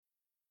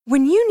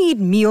When you need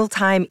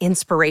mealtime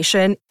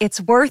inspiration,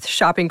 it's worth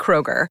shopping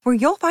Kroger, where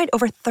you'll find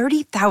over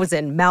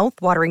 30,000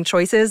 mouth-watering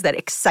choices that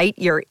excite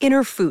your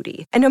inner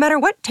foodie. And no matter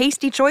what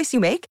tasty choice you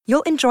make,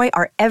 you'll enjoy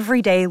our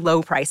everyday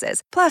low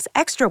prices, plus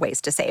extra ways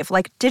to save,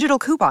 like digital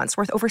coupons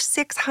worth over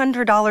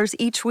 $600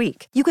 each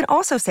week. You can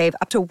also save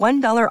up to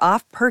 $1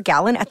 off per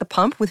gallon at the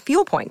pump with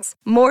fuel points.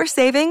 More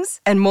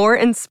savings and more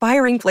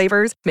inspiring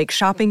flavors make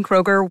shopping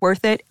Kroger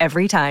worth it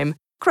every time.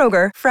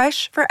 Kroger,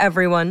 fresh for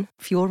everyone.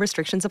 Fuel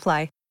restrictions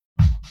apply.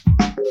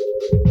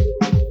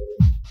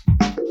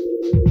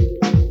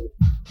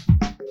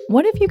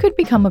 What if you could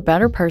become a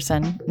better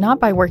person, not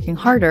by working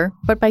harder,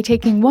 but by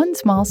taking one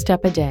small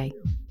step a day?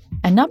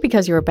 And not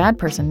because you're a bad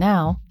person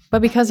now,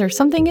 but because there's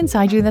something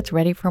inside you that's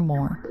ready for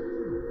more.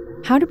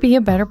 How to Be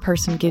a Better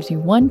Person gives you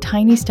one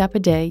tiny step a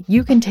day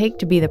you can take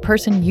to be the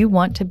person you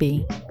want to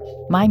be.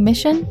 My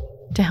mission?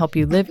 To help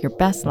you live your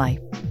best life.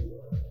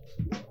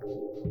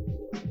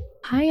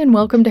 Hi, and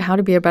welcome to How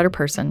to Be a Better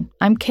Person.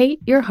 I'm Kate,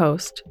 your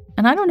host,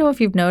 and I don't know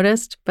if you've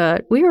noticed,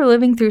 but we are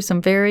living through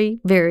some very,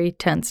 very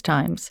tense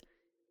times.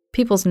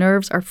 People's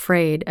nerves are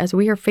frayed as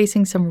we are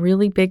facing some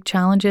really big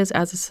challenges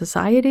as a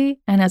society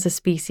and as a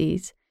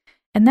species.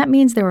 And that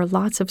means there are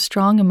lots of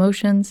strong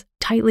emotions,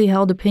 tightly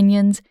held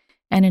opinions,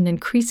 and an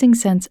increasing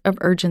sense of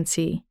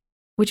urgency,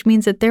 which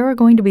means that there are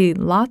going to be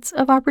lots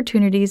of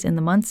opportunities in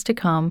the months to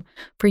come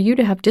for you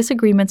to have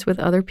disagreements with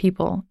other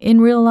people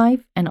in real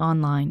life and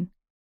online.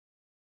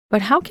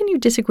 But how can you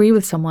disagree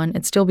with someone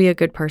and still be a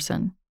good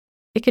person?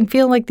 It can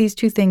feel like these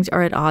two things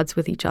are at odds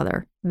with each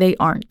other. They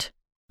aren't.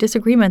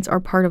 Disagreements are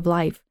part of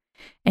life,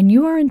 and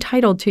you are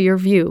entitled to your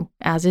view,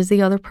 as is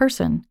the other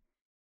person.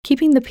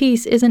 Keeping the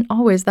peace isn't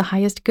always the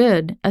highest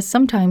good, as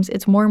sometimes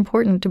it's more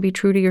important to be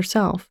true to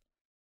yourself.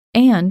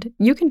 And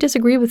you can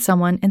disagree with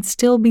someone and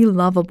still be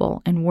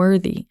lovable and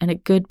worthy and a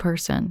good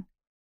person.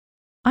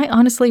 I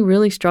honestly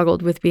really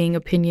struggled with being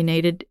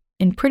opinionated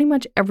in pretty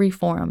much every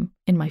forum,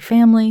 in my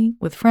family,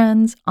 with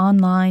friends,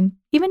 online,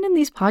 even in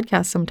these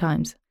podcasts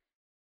sometimes.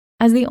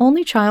 As the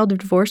only child of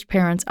divorced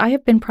parents, I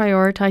have been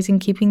prioritizing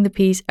keeping the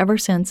peace ever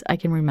since I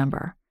can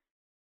remember.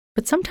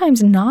 But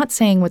sometimes not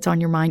saying what's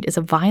on your mind is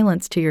a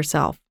violence to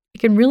yourself.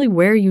 It can really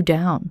wear you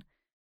down.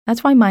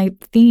 That's why my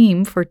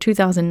theme for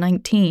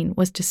 2019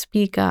 was to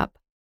speak up.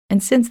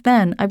 And since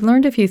then, I've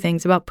learned a few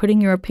things about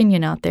putting your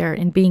opinion out there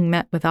and being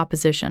met with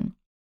opposition.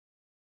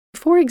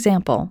 For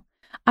example,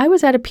 I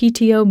was at a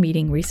PTO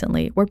meeting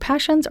recently where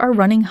passions are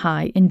running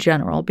high in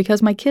general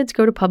because my kids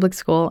go to public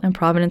school in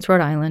Providence,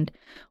 Rhode Island,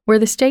 where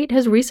the state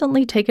has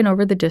recently taken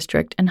over the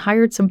district and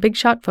hired some big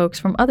shot folks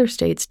from other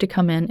states to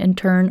come in and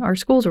turn our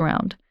schools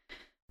around.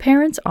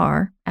 Parents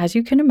are, as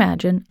you can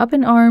imagine, up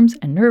in arms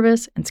and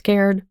nervous and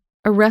scared,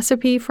 a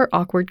recipe for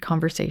awkward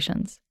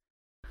conversations.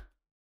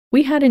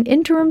 We had an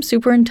interim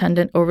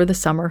superintendent over the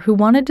summer who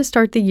wanted to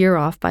start the year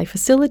off by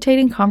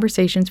facilitating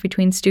conversations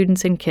between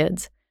students and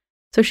kids.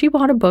 So she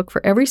bought a book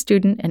for every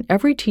student and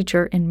every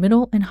teacher in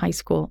middle and high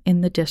school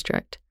in the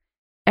district.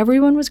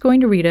 Everyone was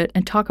going to read it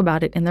and talk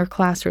about it in their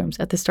classrooms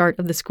at the start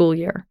of the school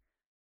year.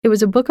 It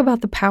was a book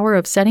about the power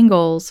of setting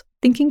goals,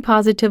 thinking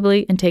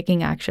positively, and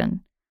taking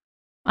action.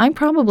 I'm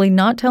probably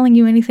not telling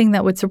you anything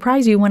that would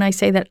surprise you when I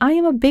say that I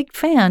am a big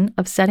fan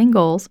of setting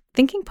goals,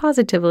 thinking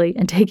positively,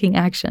 and taking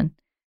action.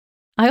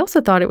 I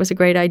also thought it was a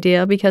great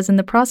idea because in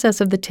the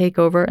process of the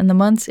takeover and the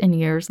months and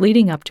years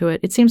leading up to it,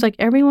 it seems like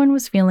everyone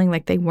was feeling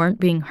like they weren't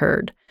being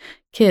heard.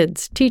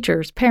 Kids,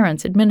 teachers,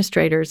 parents,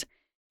 administrators,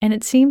 and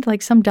it seemed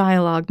like some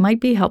dialogue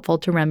might be helpful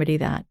to remedy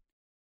that.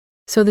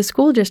 So the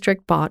school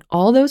district bought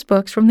all those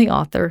books from the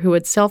author who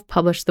had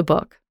self-published the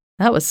book.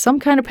 That was some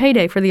kind of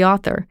payday for the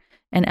author.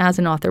 And as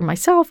an author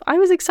myself, I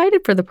was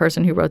excited for the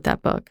person who wrote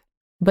that book.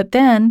 But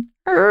then,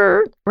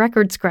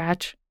 record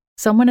scratch,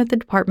 someone at the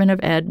Department of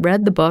Ed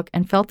read the book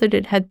and felt that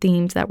it had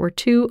themes that were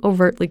too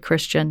overtly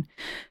Christian,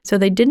 so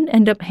they didn't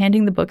end up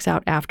handing the books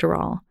out after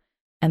all.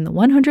 And the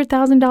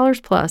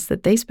 $100,000 plus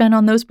that they spent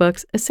on those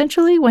books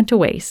essentially went to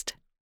waste.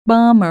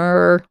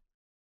 Bummer.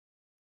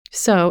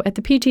 So at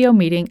the PTO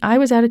meeting, I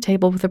was at a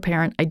table with a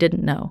parent I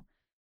didn't know.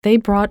 They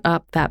brought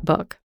up that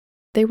book.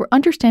 They were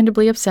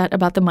understandably upset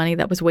about the money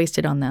that was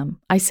wasted on them.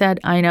 I said,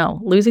 I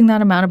know, losing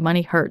that amount of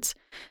money hurts.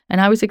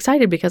 And I was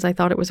excited because I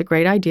thought it was a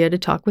great idea to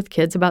talk with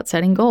kids about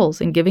setting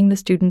goals and giving the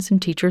students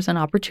and teachers an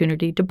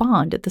opportunity to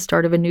bond at the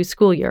start of a new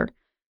school year.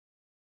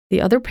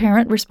 The other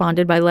parent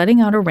responded by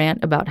letting out a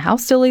rant about how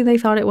silly they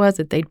thought it was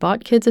that they'd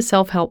bought kids a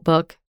self-help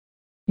book.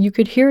 You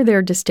could hear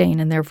their disdain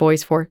in their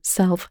voice for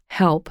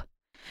self-help.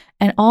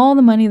 And all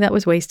the money that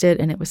was wasted,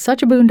 and it was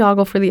such a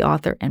boondoggle for the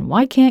author, and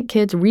why can't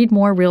kids read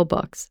more real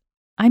books?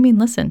 I mean,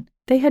 listen,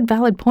 they had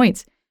valid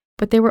points,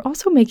 but they were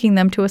also making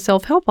them to a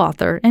self-help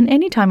author, and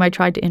anytime I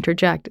tried to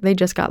interject, they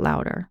just got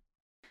louder.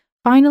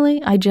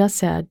 Finally, I just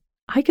said,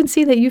 I can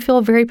see that you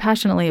feel very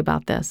passionately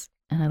about this,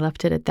 and I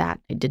left it at that.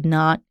 I did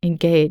not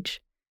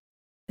engage.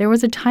 There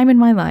was a time in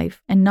my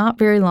life, and not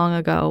very long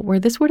ago, where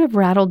this would have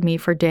rattled me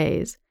for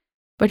days.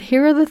 But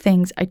here are the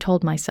things I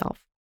told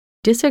myself.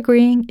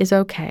 Disagreeing is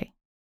okay.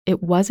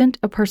 It wasn't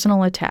a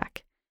personal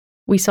attack.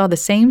 We saw the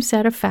same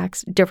set of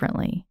facts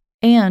differently.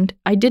 And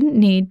I didn't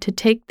need to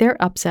take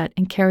their upset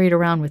and carry it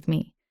around with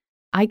me.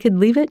 I could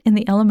leave it in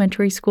the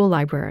elementary school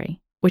library,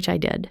 which I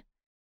did.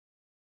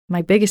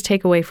 My biggest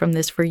takeaway from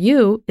this for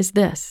you is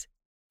this: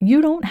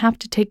 you don't have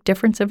to take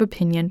difference of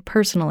opinion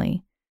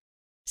personally.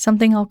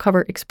 Something I'll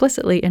cover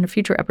explicitly in a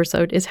future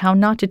episode is how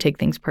not to take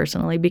things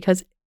personally,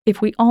 because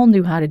if we all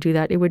knew how to do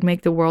that, it would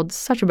make the world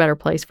such a better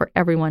place for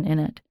everyone in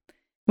it.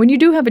 When you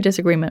do have a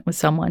disagreement with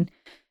someone,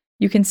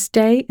 you can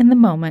stay in the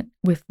moment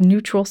with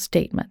neutral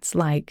statements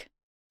like,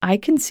 I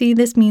can see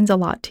this means a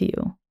lot to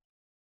you.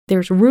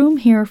 There's room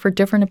here for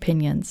different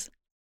opinions.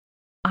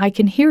 I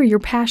can hear your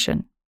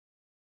passion.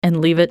 And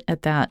leave it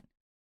at that.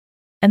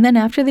 And then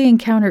after the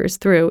encounter is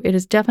through, it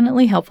is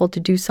definitely helpful to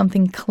do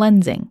something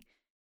cleansing.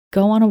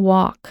 Go on a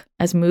walk,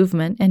 as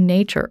movement and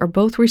nature are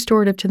both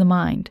restorative to the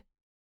mind.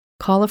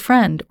 Call a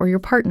friend or your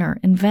partner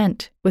and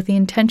vent with the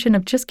intention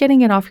of just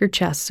getting it off your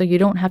chest so you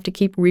don't have to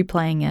keep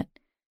replaying it.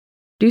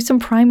 Do some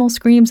primal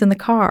screams in the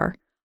car.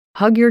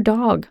 Hug your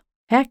dog.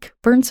 Heck,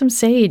 burn some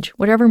sage,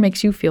 whatever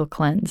makes you feel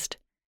cleansed.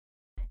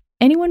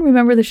 Anyone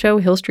remember the show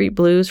Hill Street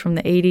Blues from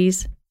the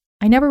 80s?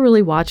 I never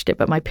really watched it,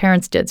 but my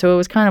parents did, so it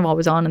was kind of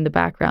always on in the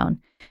background.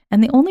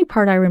 And the only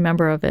part I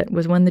remember of it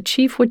was when the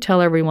chief would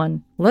tell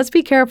everyone, let's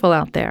be careful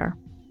out there.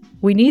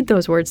 We need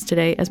those words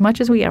today as much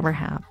as we ever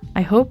have.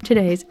 I hope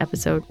today's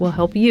episode will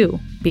help you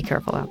be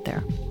careful out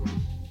there.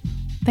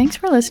 Thanks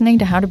for listening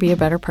to How to Be a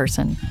Better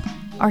Person.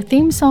 Our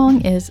theme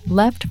song is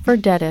Left for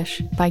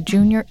Deadish by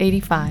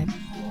Junior85.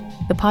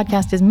 The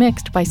podcast is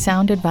mixed by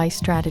Sound Advice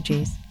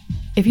Strategies.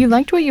 If you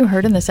liked what you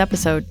heard in this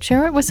episode,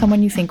 share it with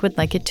someone you think would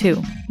like it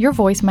too. Your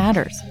voice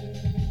matters.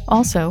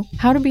 Also,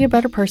 How to Be a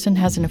Better Person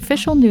has an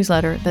official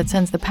newsletter that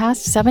sends the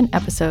past 7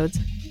 episodes,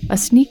 a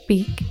sneak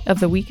peek of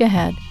the week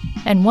ahead,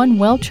 and one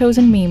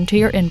well-chosen meme to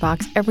your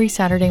inbox every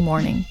Saturday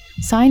morning.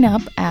 Sign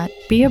up at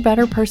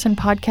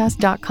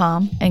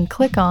beabetterpersonpodcast.com and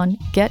click on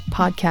Get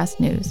Podcast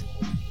News.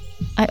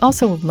 I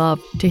also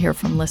love to hear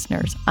from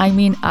listeners. I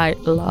mean, I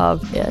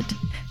love it.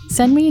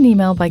 Send me an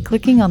email by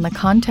clicking on the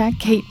Contact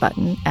Kate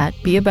button at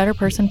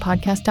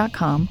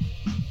beabetterpersonpodcast.com,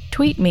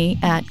 tweet me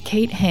at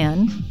Kate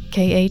Han,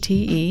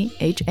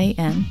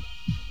 Katehan,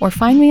 or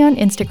find me on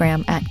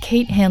Instagram at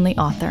Kate Hanley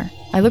Author.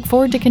 I look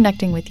forward to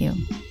connecting with you.